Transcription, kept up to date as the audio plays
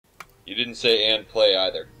You didn't say and play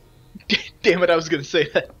either. Damn it, I was going to say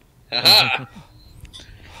that.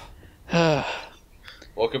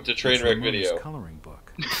 Welcome to Trainwreck Video. Coloring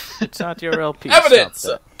book. It's not your LP. Evidence!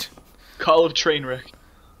 Call of Trainwreck.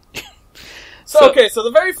 So, okay, so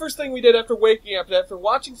the very first thing we did after waking up, after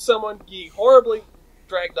watching someone be horribly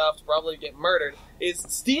dragged off to probably get murdered, is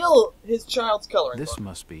steal his child's coloring book. This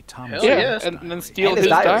must be Thomas. Yeah, and then steal his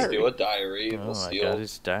diary. diary. Steal a diary, and we'll I steal got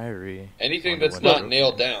his diary. anything that's not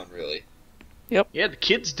nailed down, really. Yeah, the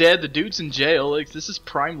kid's dead, the dude's in jail. Like, this is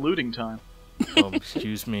prime looting time. Oh,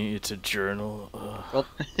 excuse me, it's a journal. Well,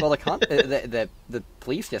 the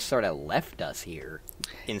police just sort of left us here,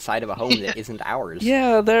 inside of a home that isn't ours.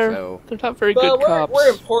 Yeah, they're not very good cops. We're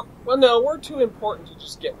important. Well, no, we're too important to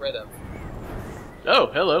just get rid of.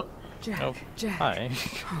 Oh, hello. Oh, Jack. hi.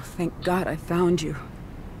 Oh, thank God I found you.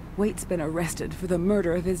 Waite's been arrested for the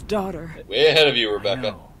murder of his daughter. Way ahead of you,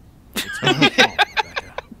 Rebecca. It's my fault,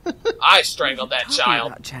 Rebecca. I strangled that Talking child.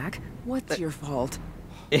 about, Jack, what's your fault?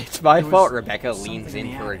 It's my fault, Rebecca leans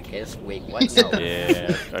in for a kiss. Wait, what? No.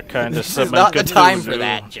 Yeah, I kind of This is not the time for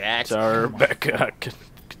that, Jack. Sorry, Rebecca.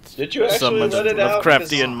 Did you actually Someone's let it out?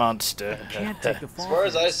 Lovecraftian monster. Can't take the fall. As far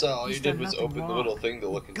as I saw, all you He's did done was nothing open the wrong. little thing to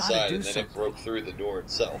look Gotta inside, do and then it something. broke through the door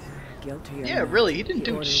itself. Guilty or Yeah, not, really, he didn't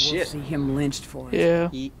the do order shit. will see him lynched for it.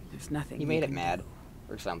 Yeah. There's nothing He you made it can mad.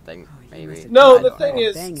 do. Or something, Oh, you maybe. must have No, died the by thing a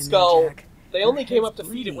is, bang in there, Skull, Jack. they only Your came head's up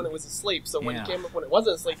to feed it when it was asleep, so when Yeah. he came up when it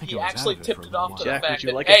wasn't asleep, I think he it was actually out of it tipped for it a off to while. the Jack, would fact you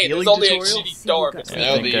that, like a hey, healing there's only tutorial? a shitty dog. See, you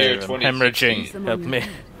Now got the year I'm 2016. hemorrhaging. Help me.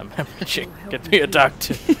 I'm hemorrhaging. Get me a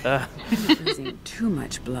doctor. You're losing too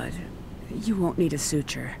much blood. You won't need a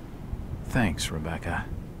suture. Thanks, Rebecca.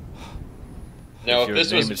 Now, If if your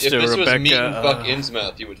this name was is if still this was Rebecca, meat and fuck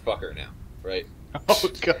Innsmouth, you would fuck her now, right? Oh,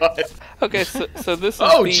 God. Okay, so this is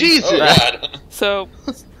Oh, the, Jesus! Oh God! So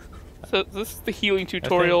this is the healing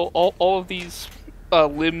tutorial. All of these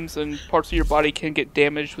limbs and parts of your body can get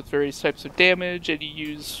damaged with various types of damage, and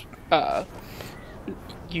you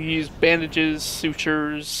use bandages,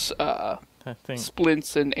 sutures, I think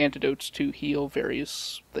splints, and antidotes to heal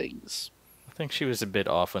various things. I think she was a bit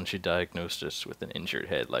off when she diagnosed us with an injured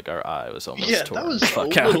head. Like our eye was almost Yeah, torn that was the a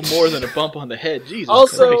fuck little out. more than a bump on the head. Jesus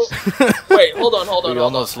Also, Christ. wait, hold on. We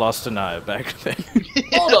almost lost an eye back then.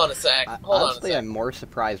 Hold on a sec. Hold on a Honestly, sec. I'm more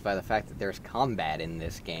surprised by the fact that there's combat in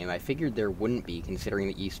this game. I figured there wouldn't be, considering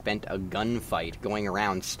that you spent a gunfight going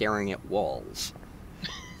around staring at walls.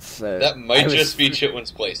 So, That might I was- just be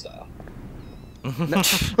Chitwin's playstyle.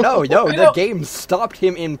 No, You the know- game stopped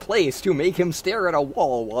him in place to make him stare at a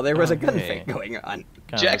wall while there was a Okay. gunfight going on.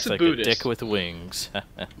 Kinda Jack's looks a like Buddhist. a dick with wings.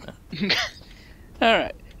 All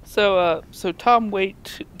right. So Tom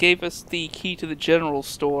Waite gave us the key to the general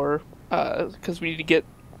store because we need to get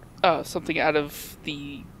something out of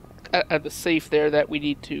the safe there that we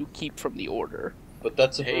need to keep from the order. But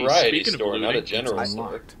that's a Hey, variety speaking of store, not a looting, general It's store.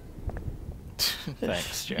 unlocked.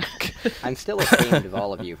 Thanks, Jack. I'm still ashamed of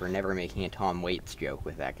all of you for never making a Tom Waits joke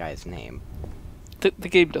with that guy's name. The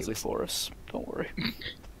game does it for us. Don't worry.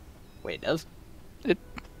 Wait, it does?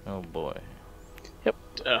 Oh boy.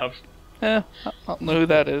 I don't know who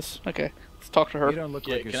that is. Okay, let's talk to You her. don't look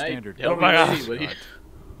Yeah, like your can I standard. help you, lady? What do you-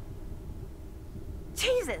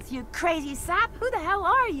 Jesus, you crazy sap! Who the hell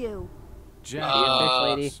are you? Jack, Fish Uh,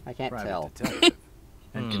 lady? I can't private tell. detective.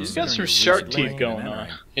 And She's got some considering shark you're teeth laying going an on.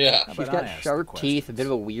 entering, Yeah. how She's about I got ask the sharp teeth, a questions? bit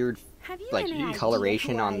of a weird, Have you like, any idea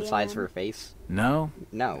coloration who on I the sides of am? her face. No?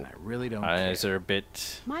 No. And I really don't Eyes care. are a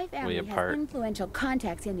bit My way family has apart. influential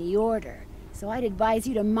contacts in the Order, so I'd advise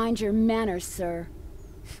you to mind your manners, sir.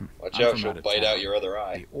 Watch I'm out, from she'll out of bite town. out your other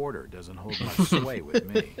eye. The order doesn't hold much sway with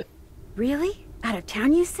me. Really? Out of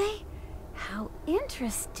town, you say? How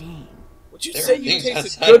interesting. Would you There say are you things tasted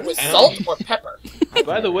outside good of with town. salt or pepper?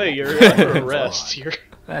 By the way, you're under arrest. You're...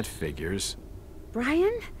 That figures.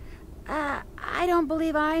 Brian? I don't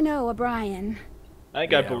believe I know a Brian. I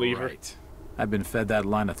think I Yeah, believe her. right. I've been fed that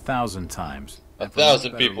line 1,000 times.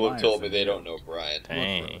 1,000 people have told me they don't know Brian.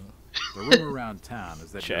 Dang. The rumor around town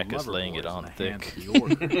is that Jack your is lover laying boy it is on in the hands thick. of the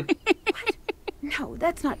order. No,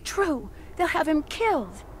 that's not true. They'll have him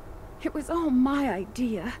killed. It was all my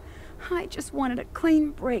idea. I just wanted a clean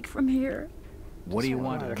break from here. What do you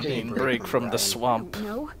want? wanted a Clean clean break from the Brian. swamp.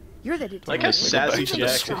 No, you're the detective. Like how sassy You're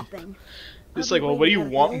Jack is. something. It's I'll like, be well, what do you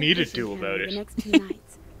waiting want at me to the do old about fishing it? town The next 2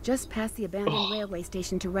 nights, just past the abandoned railway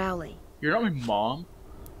station to Rowley. You're not my mom.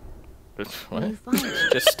 What? You find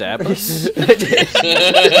it. Just stab us?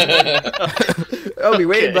 Oh, we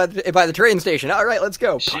waited by the train station. All right, let's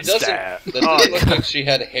go. She doesn't. That didn't look like she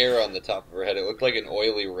had hair on the top of her head. It looked like an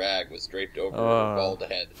oily rag was draped over her bald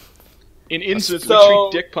head. In Innsmouth, So-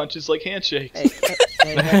 we treat dick punches like handshakes.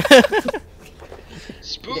 Hey,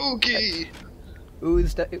 Spooky!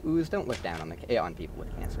 Ooze, don't look down on people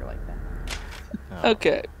with cancer like that.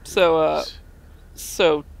 Okay, so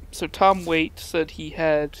Tom Waite said he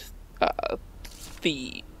had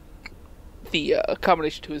the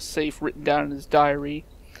combination to his safe written down in his diary.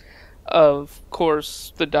 Of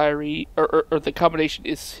course, the diary or the combination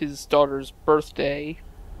is his daughter's birthday.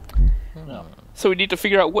 No. So we need to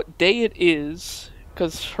figure out what day it is,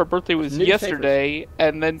 because her birthday was yesterday,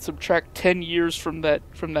 and then subtract 10 years from that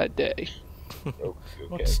day. Okay.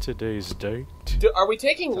 What's today's date? Are we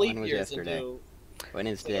taking leap when was years yesterday? into... When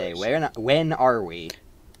is today? When are we?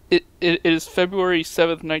 It is February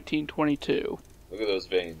 7th, 1922. Look at those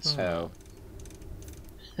veins. So,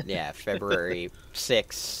 yeah, February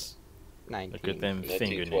 6, 19. Look at them 1912.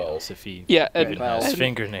 fingernails. If he Yeah, even and- has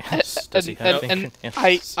fingernails, does he have and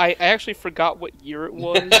fingernails? I actually forgot what year it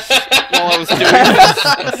was while I was doing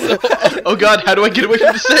this. Oh god, how do I get away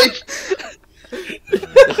from the safe?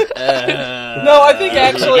 No, I think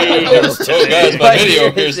actually... Oh guys, my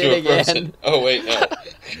video Here's appears to it a again. person. Oh wait, no.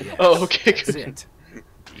 Oh, okay, That's good. it.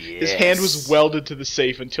 His hand was welded to the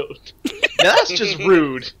safe until... Now that's just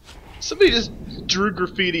rude. Somebody just drew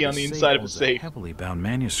graffiti on the inside of a holds safe. heavily bound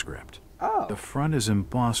manuscript. Oh. The front is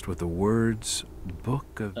embossed with the words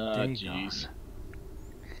 "Book of Dagon." Jeez.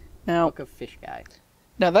 Now, Book of Fish Guy.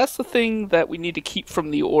 that's the thing that we need to keep from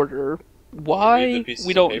the order. Read Why? the pieces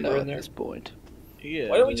We of don't paper know in at there? this point. Yeah.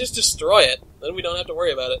 Why don't we just destroy it? Then we don't have to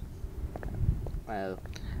worry about it. Well,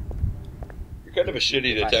 You're kind of a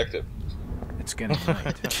shitty detective. It's getting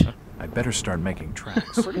late. I better start making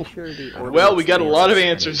tracks. pretty sure the order. Well, we got a lot of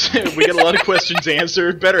answers. We got a lot of questions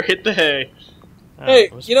answered. Better hit the hay. Hey,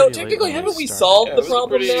 it was you know, pretty late technically, when haven't we started. solved Yeah, the it was a problem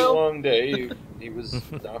pretty now? long day. He was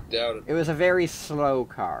knocked out. It was a very slow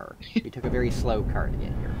car. We took a very slow car to get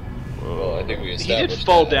here. Well, I think we He established did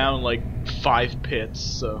fall that. down like 5 pits,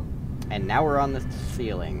 so... And now we're on the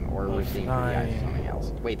ceiling, or we're seeing through the eyes of Fine. something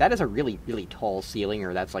else. Wait, that is a really, really tall ceiling,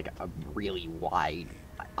 or that's like a really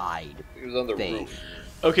wide-eyed He was on the thing. roof.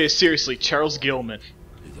 Okay, seriously, Charles Gilman.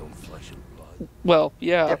 Well,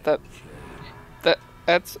 yeah,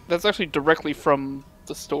 that's actually directly from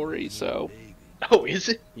the story. So, Oh, is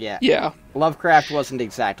it? Yeah. yeah. Lovecraft wasn't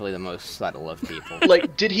exactly the most subtle of people.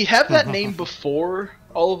 Like, did he have that name before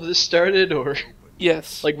all of this started, or...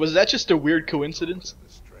 Yes. Like, was that just a weird coincidence?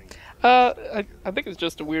 I think it's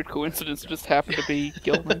just a weird coincidence. It just happened to be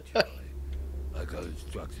Gilman. I got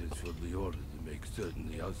instructions from the order to make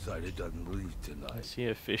certain the outsider doesn't leave tonight. Is he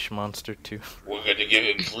a fish monster too? We're gonna give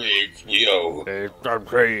him free HBO.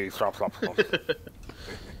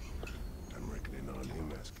 I'm reckoning on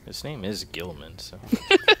him as His name is Gilman, so...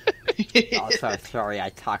 Also, sorry I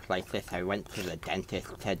talked like this. I went to the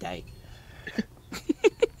dentist today.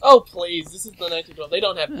 Oh, please. This is the 1912. They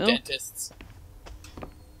don't have No. dentists.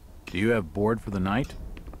 Do you have board for the night?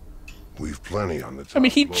 we've plenty on the top I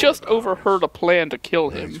mean, he floor just of the overheard a plan to kill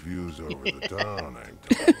house. Nice him. views over the town, I'm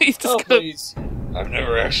told. He's just Oh, gonna... please. I've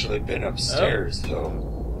never actually been upstairs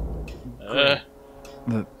though. The,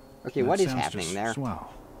 Okay, that what is sounds happening just there?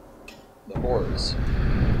 Swell. The horrors.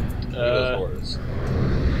 Look at those horrors.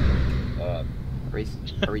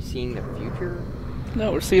 Are we seeing the future?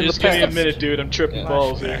 No, we're seeing Just the give me a past. minute, dude. I'm tripping Yeah.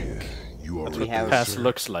 balls here. You all We right have- there, Past sir?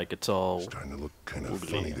 looks like it's all Starting to look kind of ugly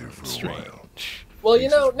funny there and for a while. strange. Well, you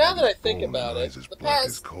know, Faces now that I red, think bone, about eyes it, as the black as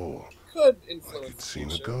past coal. could Like influence you'd the seen a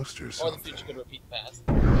future. ghost or Or the something. future could repeat the past.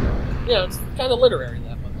 You know, it's kind of literary,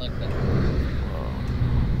 that one, like that.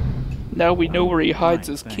 Now we know where he hides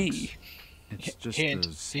Right, his thanks. key. It's just Hint,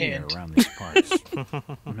 the sea air hint. around these parts.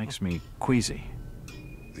 It makes me queasy.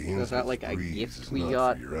 The Was that like a breeze gift is we not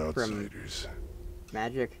got for your from- outsiders.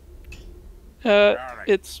 Magic?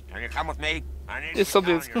 It's Can you come with me? I need it's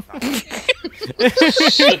something that's...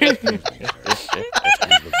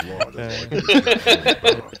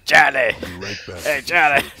 Charlie! I'll be right back. Hey,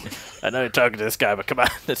 Charlie! I know you're talking to this guy, but come on,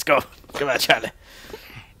 let's go. Come on, Charlie.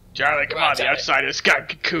 Charlie, come on, the outsider's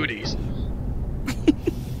got cooties.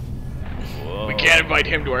 Whoa. We can't invite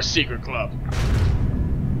him to our secret club.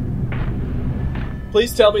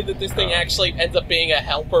 Please tell me that this thing actually ends up being a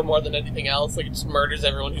helper more than anything else. Like, it just murders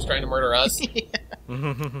everyone who's trying to murder us.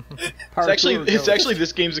 It's actually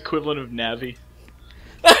this game's equivalent of Navi.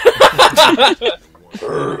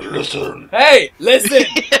 Listen. Hey, listen!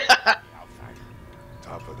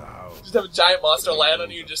 Top of the house. Just have a giant monster land on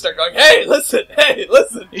you and just start going, hey, listen! Hey,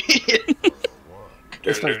 listen!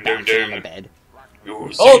 Just starts bouncing on the bed.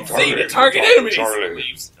 Hold Z to target enemies!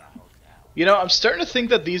 Charlie. You know, I'm starting to think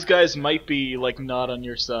that these guys might be, like, not on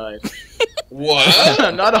your side. What?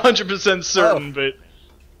 I'm not 100% certain, but...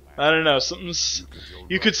 I don't know, something's...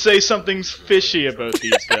 You could say something's fishy about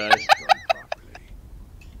these guys.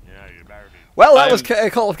 Well, that was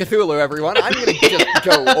Call of Cthulhu, everyone. I'm gonna just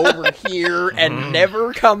go over here and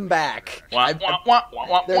never come back. There's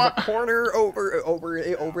a corner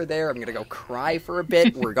over there. I'm gonna go cry for a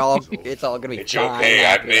bit. It's all gonna be It's fine. okay.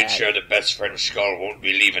 I've after made that. sure the best friend Skull won't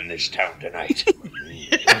be leaving this town tonight.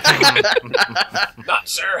 Not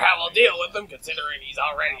sure how I'll deal with him, considering he's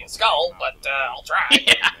already a skull, but I'll try.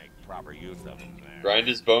 Proper use of it. Grind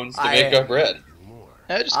his bones to make up bread.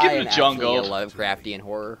 Just give him a jungle. I love Lovecraftian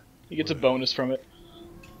horror. He gets a bonus from it.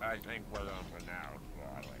 I think we're on for now,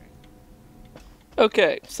 Charlie.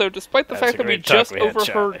 Okay, so despite the That's fact a that we great talk just we had, overheard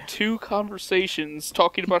Charlie. 2 conversations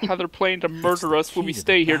talking about how they're planning to murder us when we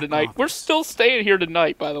stay here tonight, we're still staying here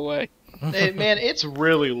tonight, by the way. Hey, man, it's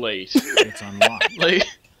really late. It's unlocked. Like,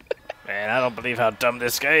 Man, I don't believe how dumb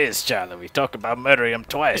this guy is, Charlie. We talked about murdering him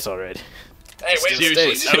twice already. Hey, wait, Seriously,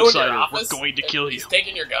 he's still in your outsider, office? we're going to kill He's you.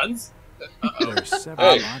 taking your guns? There's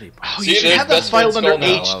several Hey. body oh, parts. See, you should there's have that best friend filed under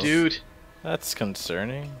Skull now. H, dude. That's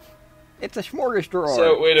concerning. It's a smorgasbord.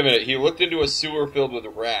 So, wait a minute. He looked into a sewer filled with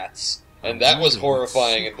rats, and that was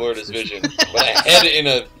horrifying and blurred his vision. But a head in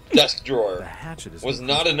a desk The drawer hatchet is was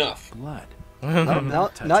not enough. blood.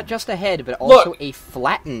 Not just a head, but also a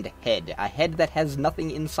flattened head. A head that has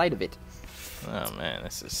nothing inside of it. Oh man,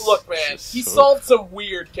 this is. Look, man, this he is- solved some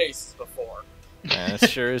weird cases before. Man, this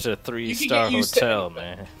sure is a 3-star get used to hotel, anything.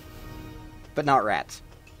 man. But not rats.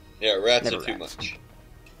 Yeah, rats Never are too rats. much.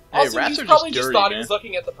 Also, rats he's are just probably dirty, thought he man. was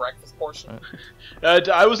looking at the breakfast portion.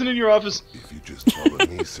 I wasn't in your office. If you just follow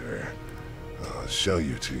me, sir, I'll show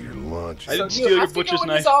you to your lunch. I didn't So steal you your have to butcher's go in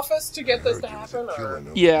his knife. office to get this to happen, or...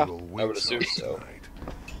 Yeah. I would assume so.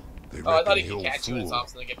 Oh, I thought he could catch you in his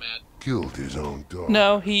office and then get mad. Killed his own dog.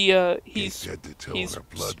 No, he's Said to tell he's her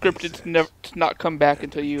blood scripted to not come back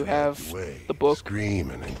until you have the book.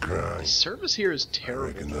 Screaming and crying. The service here is I terrible.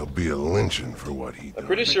 reckon there'll be a lynching for what he done. I'm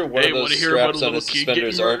pretty sure one Hey, of those wanna hear about a straps on his little kid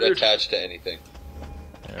getting suspenders aren't murdered? attached to anything.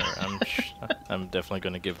 Yeah, I'm definitely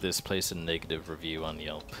going to give this place a negative review on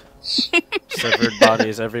Yelp. Severed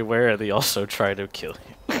bodies everywhere. They also try to kill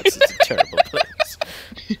you. It's a terrible place.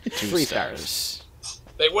 2 3 stars.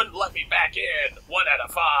 They wouldn't let me back in. 1 out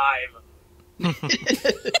of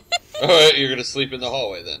 5. Alright, you're gonna sleep in the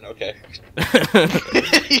hallway then, okay.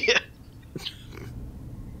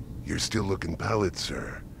 You're still looking pallid,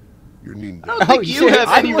 sir. You're needing I don't think you have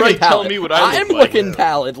any right telling me what I I'm look like. looking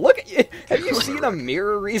pallid. Look at you. Have you seen a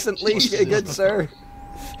mirror recently, good sir?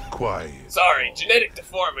 quiet. Sorry, genetic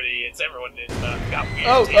deformity. It's everyone that got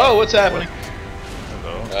weird. Oh, what's happening?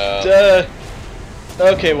 Hello.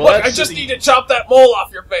 Okay, well Look, that's... I just need to chop that mole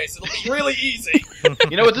off your face. It'll be really easy.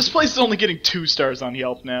 You know what, this place is only getting 2 stars on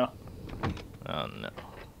Yelp now. Oh no.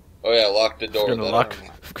 Oh yeah, lock the door. I'm gonna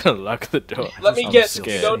lock the door. Let me I'm guess, if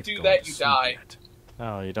you scared. don't do that, you die.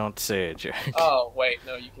 Oh, you don't say it, Jack. Oh, wait,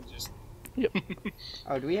 no, you can just...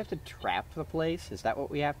 Oh, do we have to trap the place? Is that what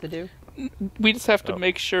we have to do? We just have to Oh.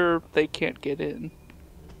 make sure they can't get in.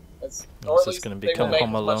 That's, Is or at this least gonna they become will make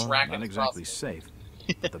Home as much Alone? racket Not as exactly possible. safe,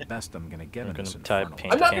 but the best I'm gonna get I'm in gonna this type infernal.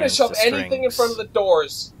 paint I'm not going to cans shove to anything in strings. front of the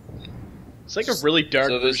doors. It's like a really dark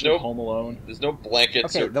So there's version no- of Home Alone. There's no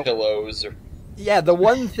blankets Okay, or the- pillows or... Yeah, the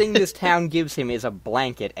one thing this town gives him is a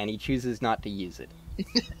blanket, and he chooses not to use it.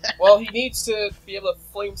 Well, he needs to be able to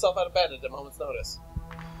fling himself out of bed at a moment's notice.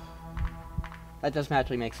 That does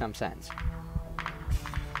actually make some sense.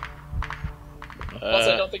 Plus,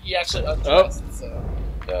 I don't think he actually undressed, so...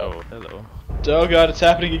 Oh, hello. Oh god, it's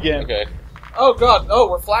happening again. Okay. Oh god, oh,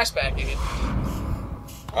 we're flashbacking it.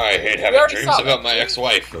 I hate We having already dreams saw that. about my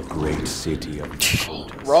ex-wife. The great city of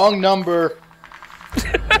Cthulhu. Wrong number.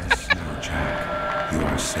 Yes, now, Jack. You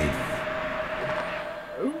are safe.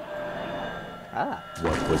 Ah.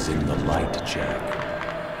 What was in the light, Jack?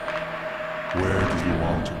 Where do you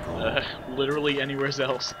want to go? Literally anywhere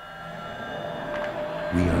else.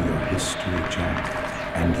 We are your history,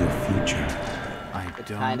 Jack, and your future. I It's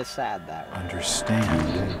don't kind of sad that way.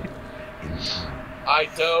 understand. In time. I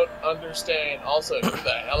don't understand. Also, who the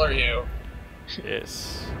hell are you?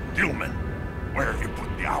 Yes. Gilman, where have you put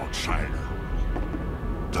the outsider?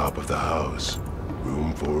 Top of the house,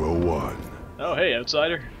 room 401. Oh, hey,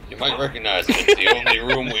 outsider. You might recognize it. It's the only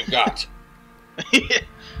room we've got.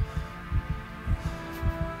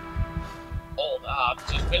 Old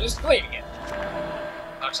just finished cleaning it.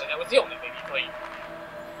 Actually, that was the only thing he cleaned.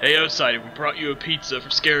 Hey, outsider, we brought you a pizza for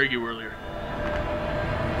scaring you earlier.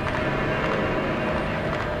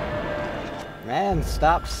 Man,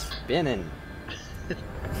 stop spinning.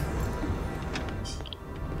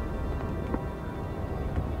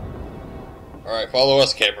 Alright, follow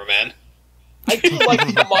us, cameraman. I do like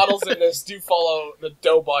the models in this do follow the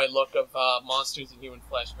doughboy look of monsters in human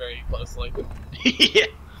flesh very closely. Yeah.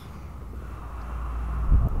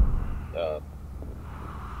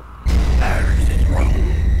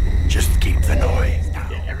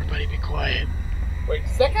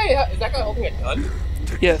 that guy holding a gun?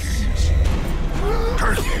 Yes.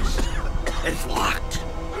 It's locked.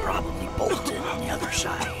 Probably bolted on the other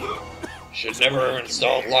side. Should never have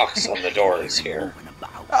installed locks on the doors here.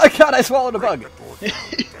 Oh god, I swallowed a bug.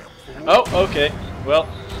 Oh, okay. Well,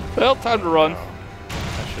 time to run.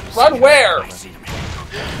 Run where?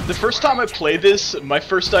 the first time I played this, my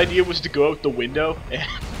first idea was to go out the window, and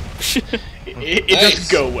it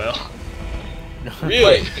doesn't go well. Really?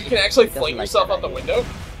 Wait, you can actually fling yourself out the window?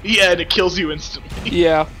 Yeah, and it kills you instantly.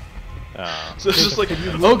 Yeah. So it's just like,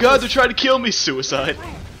 oh god, they're trying to kill me, suicide.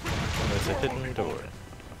 There's a hidden door.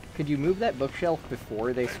 Could you move that bookshelf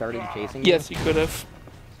before they started chasing you? Yes, you could have.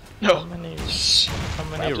 No. How many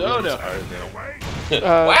rooms are there?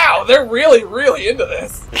 Wow, they're really, really into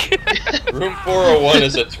this. Room 401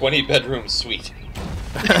 is a 20-bedroom suite.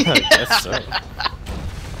 I guess so.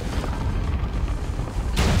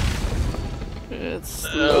 Let's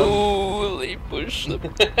slowly push the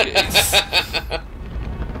bookcase.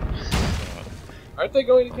 Aren't they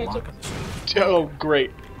going to catch up? Oh,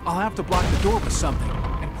 great. I'll have to block the door with something.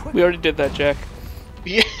 We already did that, Jack.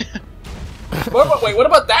 Yeah. Wait, what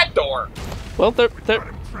about that door? Well,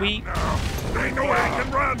 we... Ain't no way I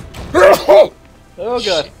can run. Oh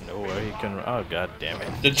god. No way you can. Oh god damn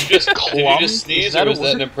it! Did you just sneeze, or was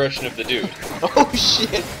that an impression of the dude? Oh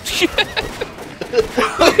shit.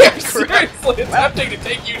 They're seriously attempting to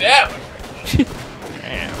take you down.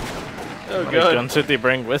 Damn. Oh What god. guns did they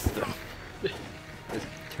bring with them?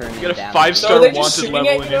 You got a down. 5-star So are they just wanted shooting level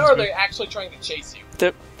at in you now, or are Innsmouth. they actually trying to chase you?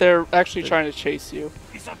 They're actually trying to chase you.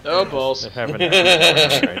 Oh balls. They're having a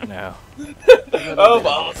right now. Oh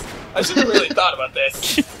balls! I should have really thought about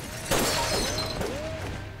this.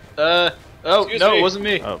 Oh Excuse no, me. it wasn't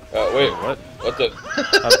me. Oh, Wait, what? what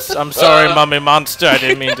the? I'm sorry, mummy monster. I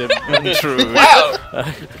didn't mean to intrude.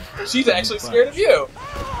 Wow, she's actually scared of you.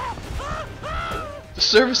 The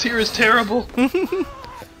service here is terrible.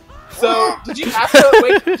 So, did you have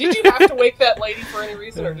to wake that lady for any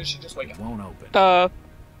reason, or did she just wake up? Won't open.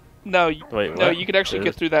 No, Wait, no, what? you could actually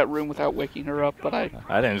get through that room without waking her up, but I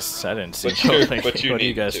didn't see But you. you- What but you are you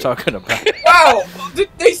need guys to. talking about? Wow,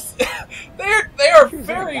 they are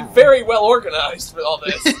very, very well organized for all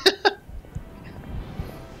this.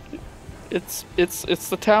 It's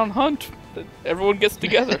the town hunt. Everyone gets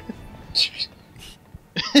together.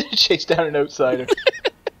 Chase down an outsider.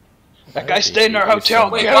 That guy stayed in our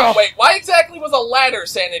hotel. Wait, Get off. why exactly was a ladder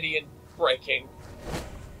sanity in breaking?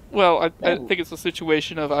 Well, I think it's a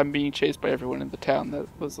situation of I'm being chased by everyone in the town. That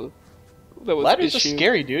was Ladders are issue.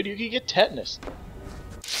 scary, dude. You could get tetanus.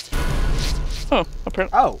 Oh,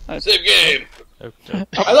 apparently. Oh. Same game. Okay.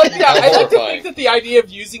 I like to Horrifying. think that the idea of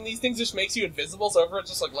using these things just makes you invisible, so everyone's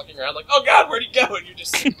just like looking around like, oh god, where'd he go? And you're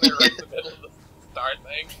just sitting there right in the middle of the star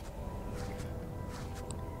thing.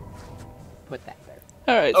 Put that there.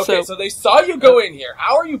 All right. Okay, so they saw you go in here.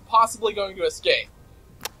 How are you possibly going to escape?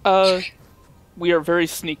 We are very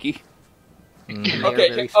sneaky.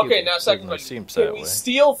 Okay, now second question. Seems Can that we way.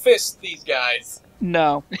 steel fist these guys?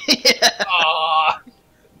 No. Aww.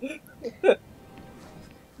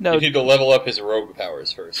 No. You need to level up his rogue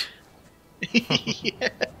powers first. Yeah.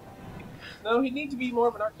 No, he'd need to be more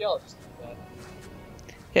of an archaeologist.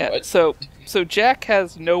 Yeah. What? So Jack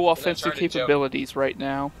has no offensive Uncharted joke. capabilities right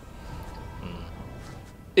now.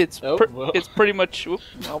 It's Oh, well. it's pretty much. Whoop,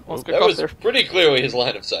 almost got That caught was there. pretty clearly his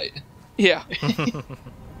line of sight. Yeah.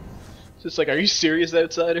 Just like, are you serious,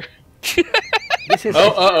 outsider? This is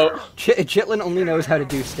Oh. Chitlin only knows how to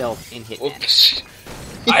do stealth in Hitman. Oops.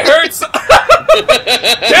 I heard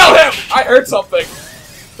Kill him! I heard something!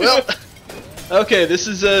 Well, okay, this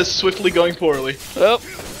is swiftly going poorly. Oh,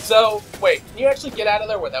 So, wait, can you actually get out of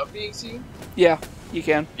there without being seen? yeah. You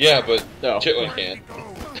can. Yeah, but No. Chitlin can't.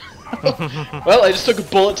 Well, I just took a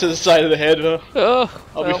bullet to the side of the head. Oh,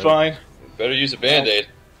 I'll well, be fine. Better use a band-aid.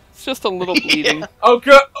 It's just a little bleeding. Oh,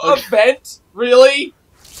 good. A vent? Really?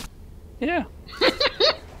 Yeah.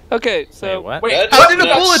 Okay, so Wait, what? Wait, That How is did a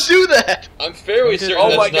not- bullet do that? I'm fairly certain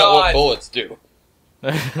Oh my that's not what God. bullets do.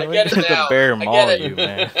 I get When it did now. the bear I get maul it. you,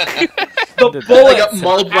 man? The Did that- bullets I got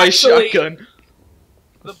mauled by a actually- shotgun.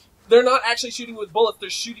 They're not actually shooting with bullets, they're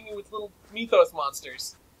shooting you with little mythos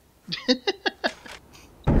monsters.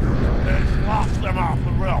 Lock them off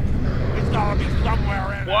the roof. It's gotta be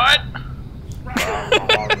somewhere in What?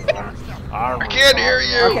 I can't hear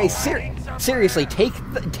you. Okay, seriously, take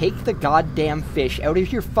the goddamn fish out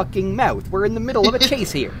of your fucking mouth. We're in the middle of a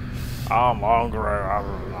chase here. I'm hungry.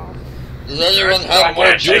 Does anyone have more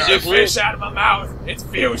Take juicy the fruit? fish out of my mouth. It's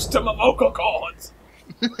fused to my vocal cords.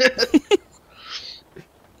 I'm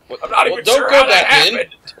not even don't sure go how that back in.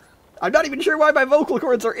 happened. I'm not even sure why my vocal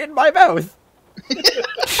cords are in my mouth.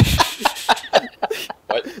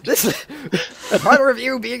 What? The part of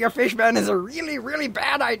you being a fishman is a really, really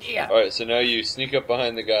bad idea. Alright, so now you sneak up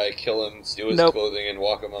behind the guy, kill him, steal his clothing, and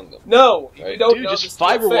walk among them. No! Right? You don't Dude, know just the steel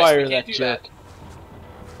fiber fish. wire We can't that do jerk.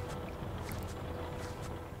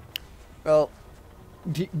 Well,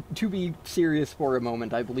 to be serious for a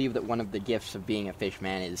moment, I believe that one of the gifts of being a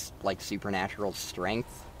fishman is, like, supernatural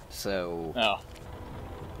strength. So,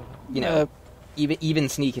 you know, even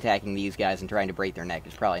sneak attacking these guys and trying to break their neck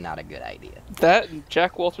is probably not a good idea. That and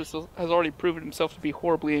Jack Walters has already proven himself to be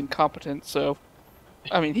horribly incompetent. So,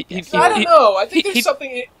 I mean, I don't know. I think there's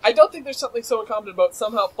something. I don't think there's something so incompetent about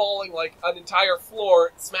somehow falling like an entire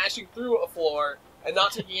floor, smashing through a floor, and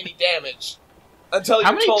not taking any damage until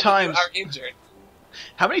you're told that you are injured.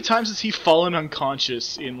 How many times has he fallen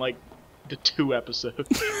unconscious in, like, the 2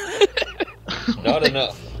 episodes? Not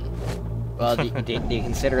enough. Well, do you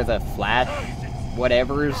consider the flat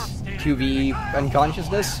whatevers to be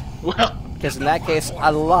unconsciousness? Well, because in that case,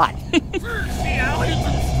 a lot. In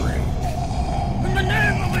the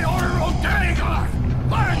name of the Order of Dagon,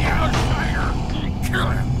 find the outsider, kill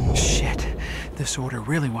him. Shit, this order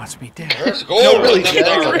really wants me dead. Let's go. No, really,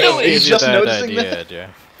 Really? He's just Bad noticing idea,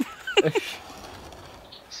 that.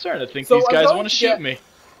 Starting to think So these I'm guys going want to to shoot get- me.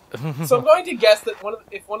 So I'm going to guess that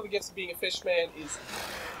if one of the gifts of being a fishman is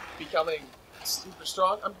becoming super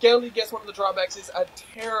strong, I'm going to guess one of the drawbacks is a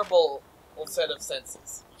terrible set of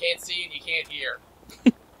senses. You can't see and you can't hear.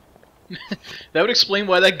 That would explain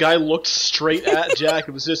why that guy looked straight at Jack.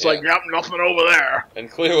 It was just like, yep, nothing over there.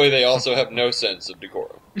 And clearly they also have no sense of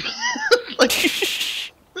decorum.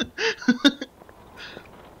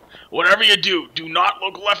 Whatever you do, do not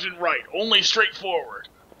look left and right. Only straight forward.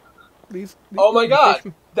 Oh my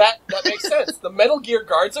god, that makes sense. The Metal Gear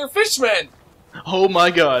guards are fishmen. Oh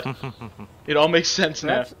my god. It all makes sense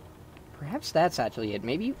now. Perhaps that's actually it.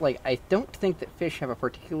 Maybe, like, I don't think that fish have a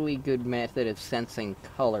particularly good method of sensing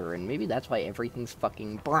color, and maybe that's why everything's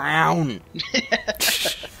fucking brown.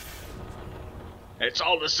 It's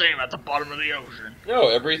all the same at the bottom of the ocean. No,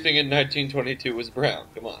 everything in 1922 was brown.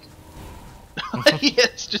 Come on. Yeah,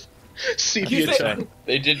 it's just sepia tone.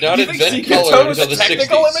 They did not You think invent sepia color tone is until a the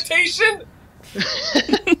technical 60s.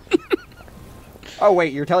 imitation? Oh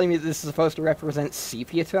wait, you're telling me this is supposed to represent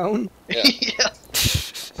sepia tone? Yeah.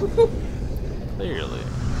 Clearly.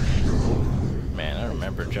 Man, I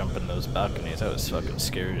remember jumping those balconies. I was fucking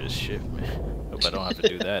scared as shit, man. Hope I don't have to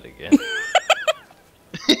do that again.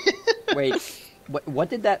 Wait, what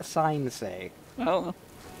did that sign say? I don't know.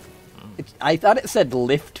 I thought it said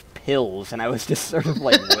lift pills, and I was just sort of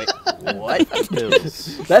like, wait, what?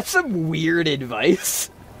 Pills. That's some weird advice.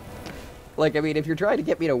 Like, I mean, if you're trying to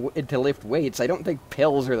get me to lift weights, I don't think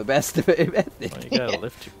pills are the best method. Well, you gotta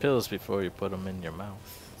lift your pills before you put them in your mouth.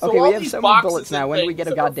 So Okay, all we have these so many boxes bullets now. and When do we things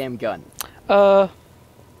get a are- goddamn gun? Those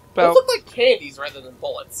About look like candies rather than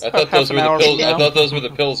bullets. I thought Half those an were the hour pills. from I now. thought those were the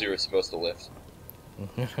pills you were supposed to lift.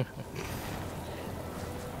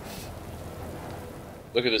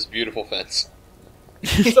 Look at this beautiful fence.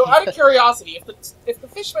 So out of curiosity, if the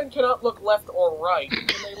fishmen cannot look left or right, can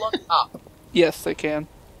they look up? yes, they can.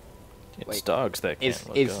 It's Wait, dogs that can't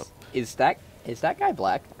look up. Is that guy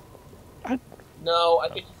black? No, I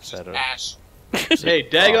think it's Is that just a- ash. Hey,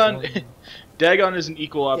 Dagon is an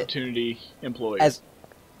equal opportunity employee.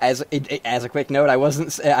 As a quick note, I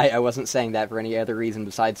wasn't saying that for any other reason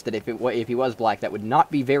besides that if he was black, that would not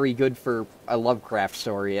be very good for a Lovecraft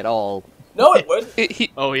story at all. No, it would.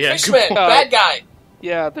 Oh yeah, Fishmen, good point. bad guy.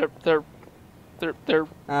 Yeah, they're.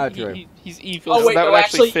 Oh, true. He's evil. Oh so wait, that no, would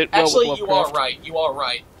actually fit well actually, with you are Lovecraft. right. You are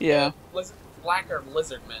right. Yeah. Black are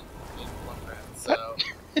lizard men in Lovecraft. So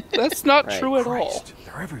That's not Right. true at all. Christ,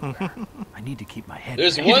 they're everywhere. I need to keep my head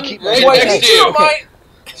There's down. one keep- right wait, next to you you. might.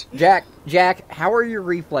 Jack, how are your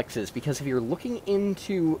reflexes? Because if you're looking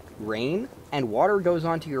into rain and water goes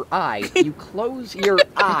onto your eye, you close your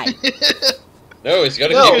eye. No, he's got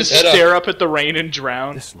to No. keep You his just head stare up. up at the rain and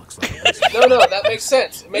drown. This looks like a reason. No, that makes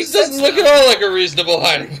sense. It makes This sense. doesn't look at all like a reasonable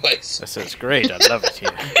hiding place. This is great. I love it here.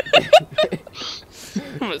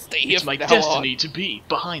 I'm gonna stay here It's from my now destiny to be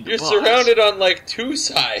behind the You're bars. surrounded on like 2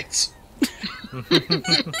 sides. They'll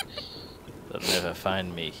never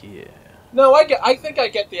find me here. No, I think I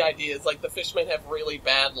get the idea. It's like the fishmen have really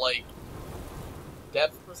bad like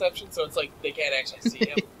depth perception, so it's like they can't actually see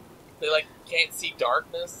him. They like can't see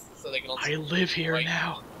darkness, so they can only. I live here Right.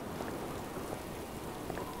 now.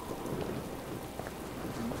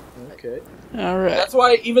 Okay. on. All right. That's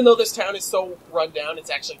why, even though this town is so run down, it's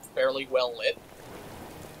actually fairly well lit.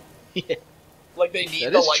 Yeah. Like they need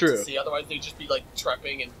That the is light true. to see, otherwise they'd just be like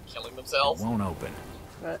tripping and killing It themselves. won't open.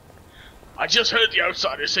 I just heard the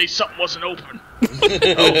outsider say something wasn't open.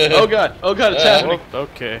 Oh god, it's happening. Oh,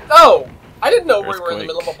 okay. Oh, I didn't know we were in the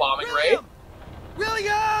middle of a bombing raid.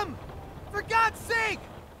 William! For God's sake!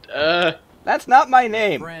 That's not my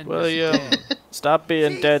name. William, stop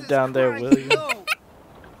being dead down there, William. No.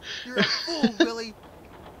 You're a fool, Willie.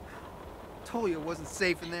 Told you it wasn't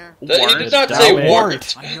safe in there. He did not say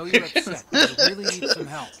warrant. I know you're upset, but you really need some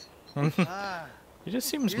help. He just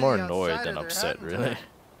seems more annoyed than upset, really.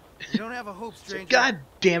 You don't have a hope, stranger. God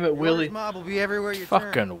damn it, Willie. The mob will be everywhere you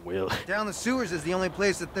Fucking turn. Willie. Down the sewers is the only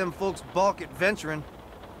place that them folks balk at venturing.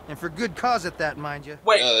 And for good cause at that, mind you.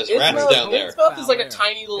 Wait, there's rats down there. Innsmouth is like a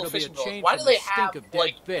tiny little fishing village. Why do they have,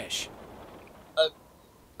 like, fish? a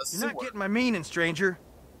sewer? You're not getting my meaning, stranger.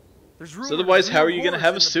 There's So otherwise, how are you going to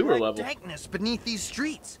have a sewer level? Dankness beneath these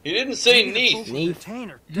streets. He didn't say neath.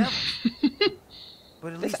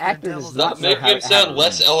 This actor does Not not know making how him sound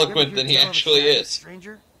less eloquent than he actually is.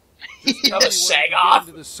 Stranger? Of a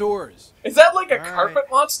Shagoth? The sewers. Is that like a carpet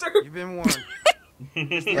monster? You've been warned.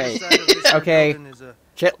 Wait, okay.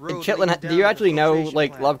 Chitlin, do you actually know,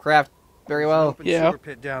 like, Lovecraft very well? Yeah.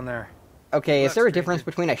 Pit down there. Okay, is there a difference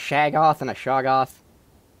between a Shagoth and a Shoggoth?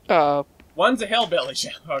 One's a hillbilly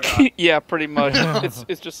Shagoth. Yeah, pretty much.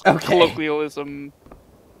 It's just colloquialism.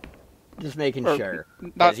 Just making sure.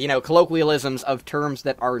 Not, Because, you know, colloquialisms of terms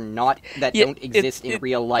that are not, that don't exist in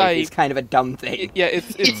real life is kind of a dumb thing.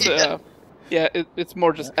 It's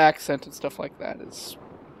more just accent and stuff like that. It's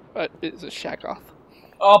a Shagoth.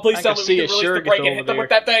 Oh, please I tell can me see we a can release the Shurg break and over hit them there. with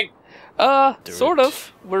that thing. Sort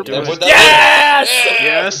of. We're Yes!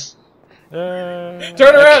 Yes!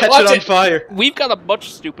 Turn around, Catch watch it on fire. We've got a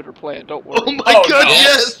much stupider plan, don't worry. Oh my god,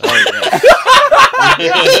 yes!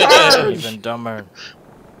 Even dumber.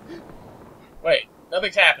 Wait,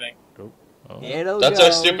 nothing's happening. That's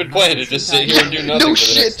our stupid plan, to just sit here and do nothing for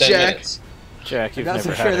the next 10 minutes. Jack, you've I'm never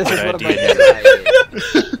not so had sure a this is good one of idea.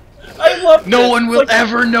 my I love No this. one will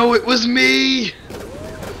ever know it was me!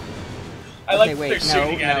 I like Okay, that they're wait,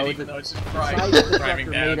 shooting at no, it even the though it's just sides of the driving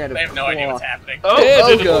truck are down. made out of They have no idea what's cloth. happening.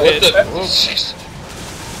 Oh god.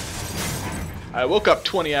 I woke up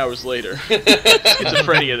 20 hours later.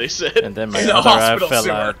 Schizophrenia, they said. And then my In the other eye hospital fell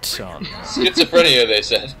sewer. out on... Schizophrenia, they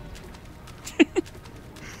said.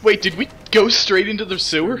 Wait, did we go straight into the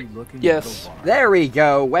sewer? Yes. There we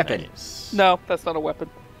go, weapon. No, that's not a weapon.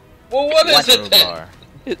 Well, what is it then? Crowbar.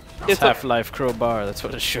 It's It's Half-Life crowbar, that's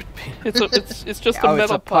what it should be. it's just a Oh, metal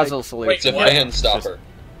it's a puzzle pipe. solution. It's a fan stopper.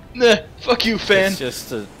 Nah, fuck you, fan. It's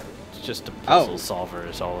just a puzzle Oh. solver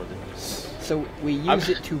is all it is. So we use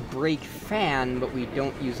it to break fan, but we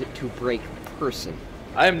don't use it to break person.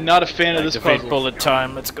 I am not a fan of this Activate puzzle. bullet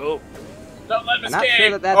time, let's go. Don't let him I'm not escape.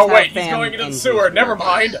 sure that that's Oh how wait, he's fan going into the engines sewer. work. Never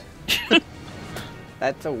mind.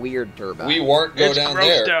 That's a weird turbine. We weren't go It's down gross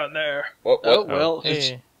there. down there. What? Oh, well.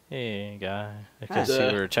 Hey, guy. I guess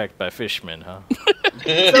you were attacked by fishmen, huh?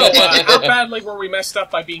 So, how badly were we messed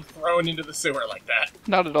up by being thrown into the sewer like that?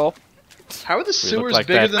 Not at all. How are the sewers like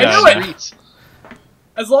bigger that than guy the now. streets?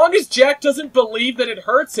 As long as Jack doesn't believe that it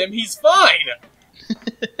hurts him, he's fine.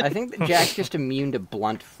 I think that Jack's just immune to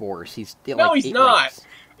blunt force. He's still, No, like, he's not.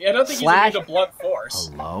 Yeah, I don't think Slash- he's into blunt force.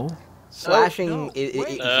 Hello? Slashing,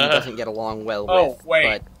 he doesn't get along well Oh, with,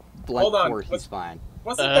 wait. but blunt Hold on. force he's fine.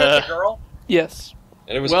 Wasn't that the girl? Yes.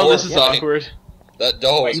 And it was Well, this is horrifying. awkward. That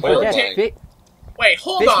doll was Wait, horrifying. Wait,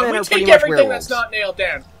 hold Fishmen on. We are pretty take much everything that's werewolves. not nailed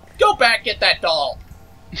down. Go back, get that doll.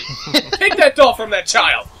 Take that doll from that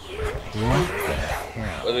child.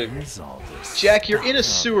 What did- Jack, you're in a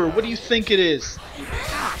sewer. What do you think it is?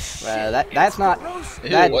 That's not...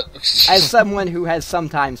 That, What? as someone who has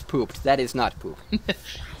sometimes pooped, that is not poop. Hey,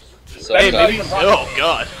 Sometimes- maybe. Oh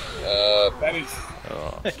god. That is.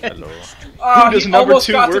 Oh, hello. Who does he number almost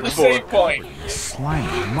 2 got to work the for? save point.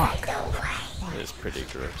 Slimy muck. It's pretty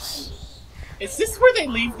gross. Is this where they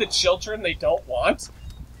leave the children they don't want?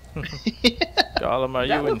 Gollum, are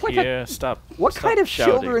That you in looked like here? Stop. What stop kind of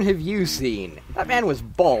shouting. children have you seen? That man was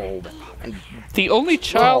bald. And The only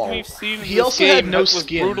child Oh. we've seen in He this also game had no that was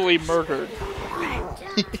skin. brutally murdered.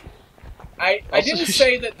 I didn't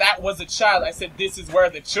say that was a child. I said this is where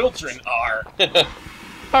the children are.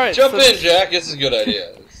 Alright, Jump so in, Jack. This is a good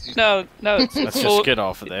idea. No, it's Let's full, just get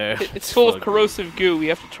off of there. it's full of corrosive goo. We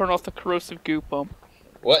have to turn off the corrosive goo pump.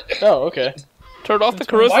 What? Oh, okay. Turn off the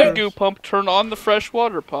Why- corrosive goo pump, turn on the fresh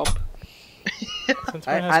water pump.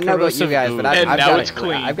 I know about you guys, but And I've now got it's a,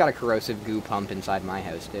 clean. I've got a corrosive goo pump inside my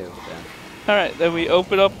house too. So. Alright, then we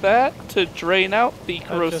open up that to drain out the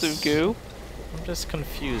corrosive just- goo. I'm just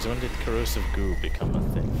confused. When did corrosive goo become a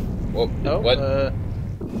thing? Whoa, Oh, what?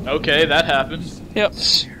 okay, that happened. Yep.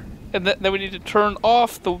 And then we need to turn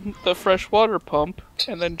off the fresh water pump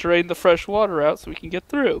and then drain the fresh water out so we can get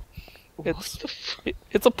through.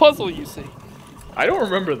 It's a puzzle, you see. I don't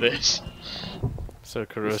remember this. So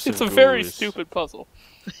corrosive It's a goo very is- stupid puzzle.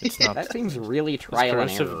 It's not. That seems really Is trial and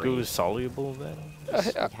corrosive error. goo soluble then?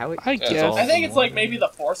 How it, I guess. I think it's like maybe the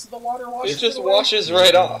force of the water washes It just away. washes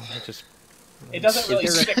right off. It doesn't really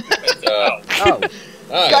Is there stick to things.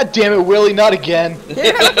 Oh. God damn it, Willie, not again.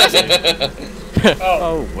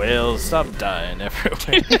 Oh, Will, stop dying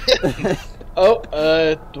everywhere.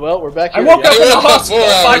 Well, we're back I here. woke up in the woke up hospital 4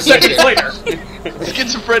 5 hours seconds later. later.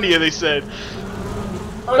 Schizophrenia, they said.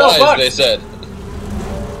 Oh no, Why, Bugs! they said.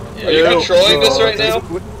 Are you controlling this right now?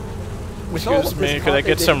 Excuse me, could I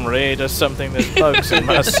get some raid or something? There's bugs in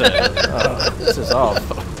my cell. Oh, this is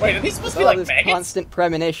awful. Wait, are these supposed to be like this maggots? constant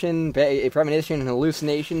premonition and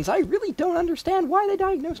hallucinations. I really don't understand why they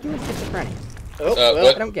diagnosed you with schizophrenia.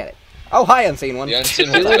 What? I don't get it. Oh, hi, Unseen One. The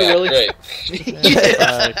Unseen One's back. Great.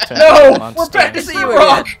 No! We're back to Grim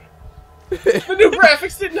Rock! The new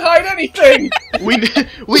graphics didn't hide anything!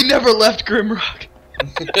 We never left Grimrock.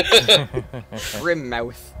 Grim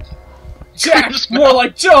Mouth. Jack! More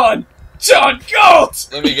like John! John Galt!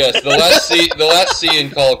 Let me guess. The last C in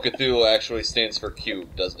Call of Cthulhu actually stands for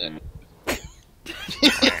cube, doesn't it?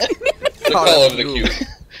 The Call of the Cube.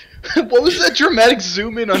 What was that dramatic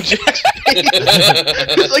zoom in on Jack's face?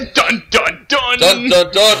 It was like dun dun dun. Dun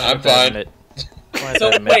dun dun. I'm fine.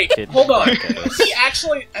 So wait, hold on. He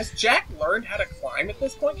actually has Jack learned how to climb at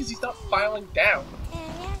this point because he's not filing down.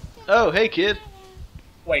 Oh, hey kid.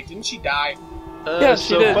 Wait, didn't she die? Yeah, she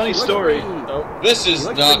so did. funny story. This is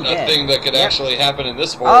looks not pretty a dead. thing that could actually happen in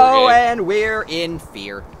this horror Oh, game. and we're in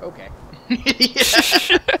fear. Okay.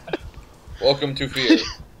 Welcome to fear.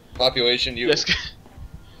 Population you.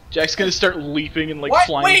 Jack's gonna start leaping and like What?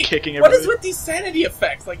 flying Wait, and kicking what everybody. is with these sanity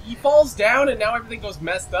effects? Like, he falls down and now everything goes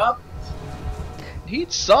messed up? He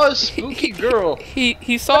saw a spooky girl.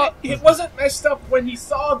 He saw. But it wasn't messed up when he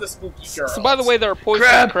saw the spooky girl. So by the way, there are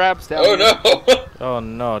poisonous crabs down Oh there. no! Oh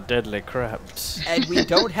no, deadly crabs. And we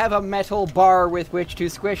don't have a metal bar with which to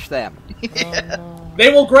squish them.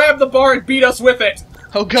 They will grab the bar and beat us with it!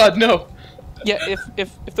 Oh god, no. Yeah,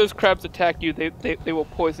 if those crabs attack you, they will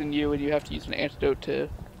poison you, and you have to use an antidote to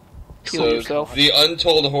heal So yourself. the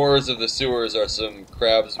untold horrors of the sewers are some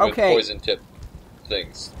crabs with Okay. poison tip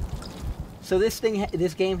things. So this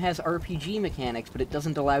game has RPG mechanics, but it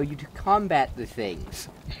doesn't allow you to combat the things.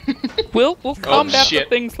 We'll combat the shit.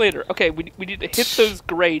 things later. Okay, we need to hit those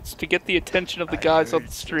grates to get the attention of the guys on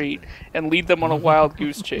the street and lead them on a wild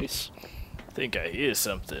goose chase. I think I hear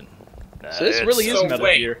something. So this really is So Metal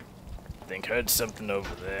wait. Gear. I think I heard something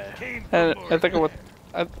over there. And I think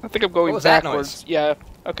I'm going What was that backwards. Yeah.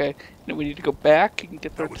 Okay. And we need to go back and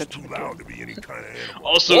get their That was attention. too loud to be any kind of animal.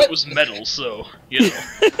 Also, What? it was metal, so you know,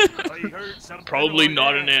 I heard something probably over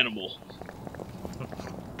not there. an animal.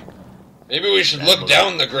 Maybe we should look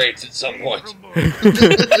down the grates at some point.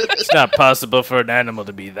 It's not possible for an animal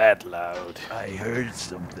to be that loud. I heard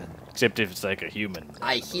something. Except if it's like a human.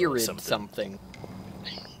 I hear or it something.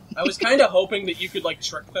 I was kind of hoping that you could, like,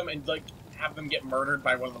 trick them and, like, have them get murdered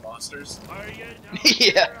by one of the monsters. Are you down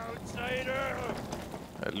Yeah. there, outsider?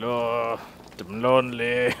 Hello, I'm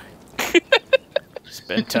lonely.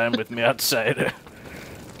 Spend time with me, outsider.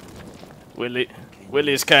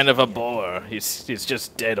 Willie's kind of a bore. He's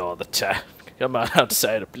just dead all the time. Come on,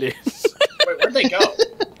 outsider, please. Wait, where'd they go?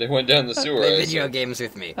 They went down the sewer. Play I video assume. games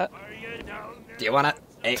with me. Are you down there? Do you wanna?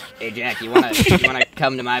 Hey Jack, you wanna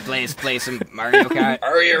come to my place, play some Mario Kart?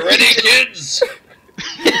 Are you ready, kids?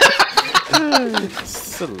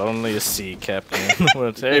 It's the loneliest sea captain.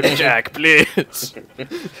 Hey, Jack, please.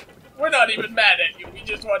 We're not even mad at you, we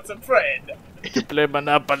just want some friend. You play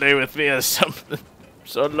Monopoly with me or something.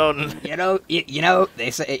 So lonely. You know, they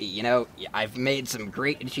say, I've made some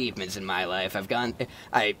great achievements in my life.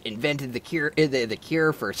 I invented the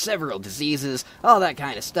cure for several diseases, all that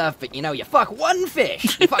kind of stuff. But you fuck one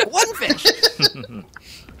fish. You fuck one fish.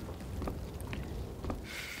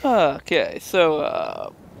 Okay,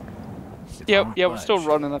 so yeah, we're still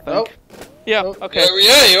running, I think. Yeah, okay.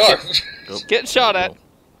 Yeah, you are. Getting shot at.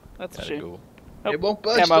 That's a shame. Go. It won't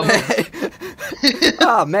budge. Ammo.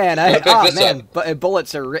 Oh man, pick this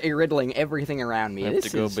bullets are riddling everything around me. I have to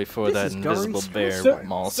go before that invisible bear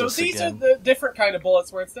mauls So us these again. are the different kind of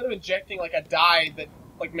bullets where instead of injecting like a dye that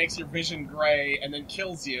like makes your vision gray and then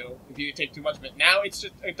kills you if you take too much of it, now it's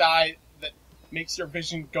just a dye that makes your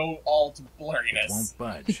vision go all to blurriness. Won't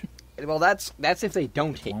budge. Well, that's if they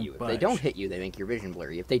don't hit you. If they don't hit you, they make your vision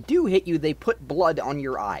blurry. If they do hit you, they put blood on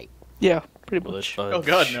your eye. Yeah, pretty Will it much. budge? Oh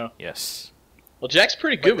god, no. Yes. Well, Jack's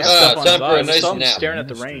pretty good with Ah, stuff on time his for a eyes. I nice saw him nap. staring at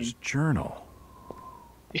the rain. Minister's journal.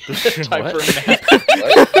 Time What? for a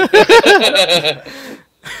nap.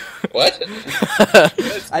 What?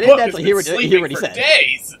 I didn't actually hear what he said.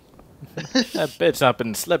 Days. That bed's not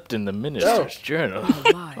been slept in the minister's journal.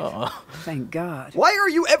 Alive. Oh. Thank God. Why are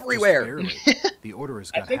you everywhere? Barely. The order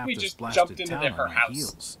has I got think half we this just blasted jumped into town her on my house.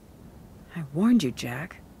 heels. I warned you,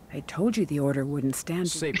 Jack. I told you the Order wouldn't stand.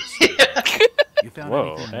 Sabers. You found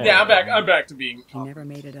Whoa, anything? hey. Yeah, I'm back to being. He never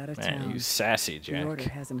made it out of Man, town. you sassy, The Order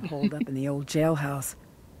Jack. has him holed up in the old jailhouse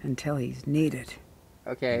until he's needed.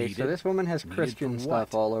 Okay, so Needed? this woman has Needed Christian for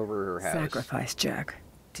stuff what? all over her house. Sacrifice, Jack.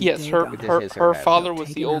 to Yes, her Dagon. her, This is her her father house. was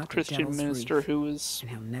the Taking old out the Christian devil's minister wreath. who was And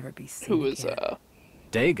he'll never be seen who was again.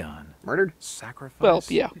 Dagon. Murdered? Sacrifice? well,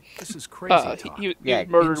 yeah. This is crazy talk. He Yeah, was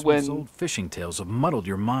murdered Innsmouth's when old fishing tales have muddled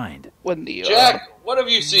your mind. the Jack, what have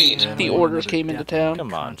you seen? the order came into town.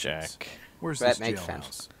 Come on, Jack. Where's That this makes jailhouse?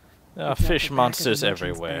 sense. It's at Fish the back of monsters the merchant's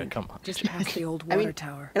everywhere. bank, Come on. Just past the old I water mean,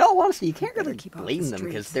 tower. in all honesty, you can't Better really keep off blame the them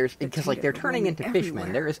because streets. The they're Tita turning roam into fishmen.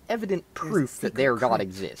 everywhere. There is evident There's a proof that secret their god crypt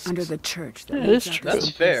exists. under the church that Yeah, leads that's out to true. That's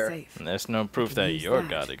someplace fair. safe. And there's no proof that Use your that.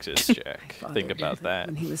 god exists, Jack. Father Think did about it that.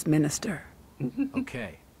 when he was minister.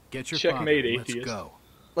 Okay, get your Checkmate, father. Let's atheist. go.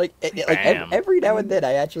 Like Bam. every now and then,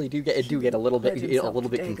 I actually do get a little bit himself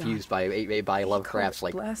Dagon. confused by Lovecraft's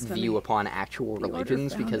like blasphemy. view upon actual The Order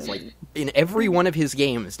religions found because it. like in every one of his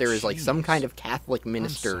games there is like some kind of Catholic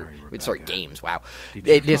minister. Sorry, Rebecca. games. Wow, Did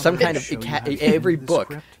your there's some father kind of show you how to every find this book.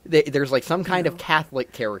 crypt? There's like some kind of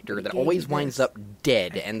Catholic character that gave always you winds this. up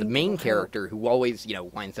dead, I and the think main it'll help. character who always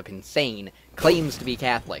winds up insane claims to be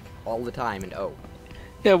Catholic all the time. And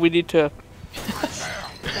Yeah, we need to.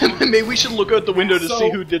 Maybe we should look out the window to So- see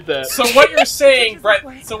who did that. So what you're saying, Brett?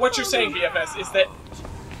 So what you're saying, BFS, is that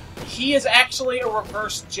he is actually a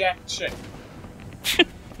reverse Jack Chick.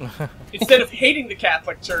 Instead of hating the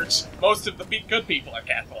Catholic Church, most of the good people are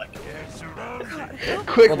Catholic.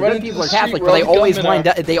 Quick, well, run the into people the are street, Catholic, but roll they the gun always in wind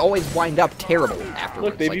our- up. They always wind up terrible afterwards.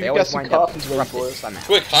 Look, baby, like, you've they got always some wind up coffins waiting corrupted for us. somehow.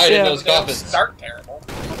 Quick, hide in Yeah. those They don't coffins. start terrible.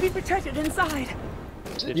 We'll be protected inside.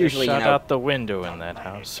 They Usually, just you shot know- out the window in that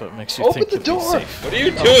house, so it makes you Open think the you'll door! be safe. What are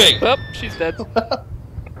you doing? Oh, she's dead.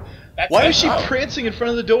 That's Why it. is she prancing in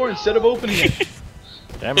front of the door instead of opening it?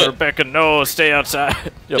 Damn it, Rebecca, no, stay outside.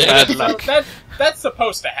 You're Damn bad it. So luck. that's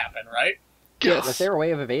supposed to happen, right? Is there a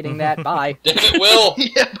way of evading that? Bye. Damn it, Will!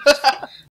 Yeah.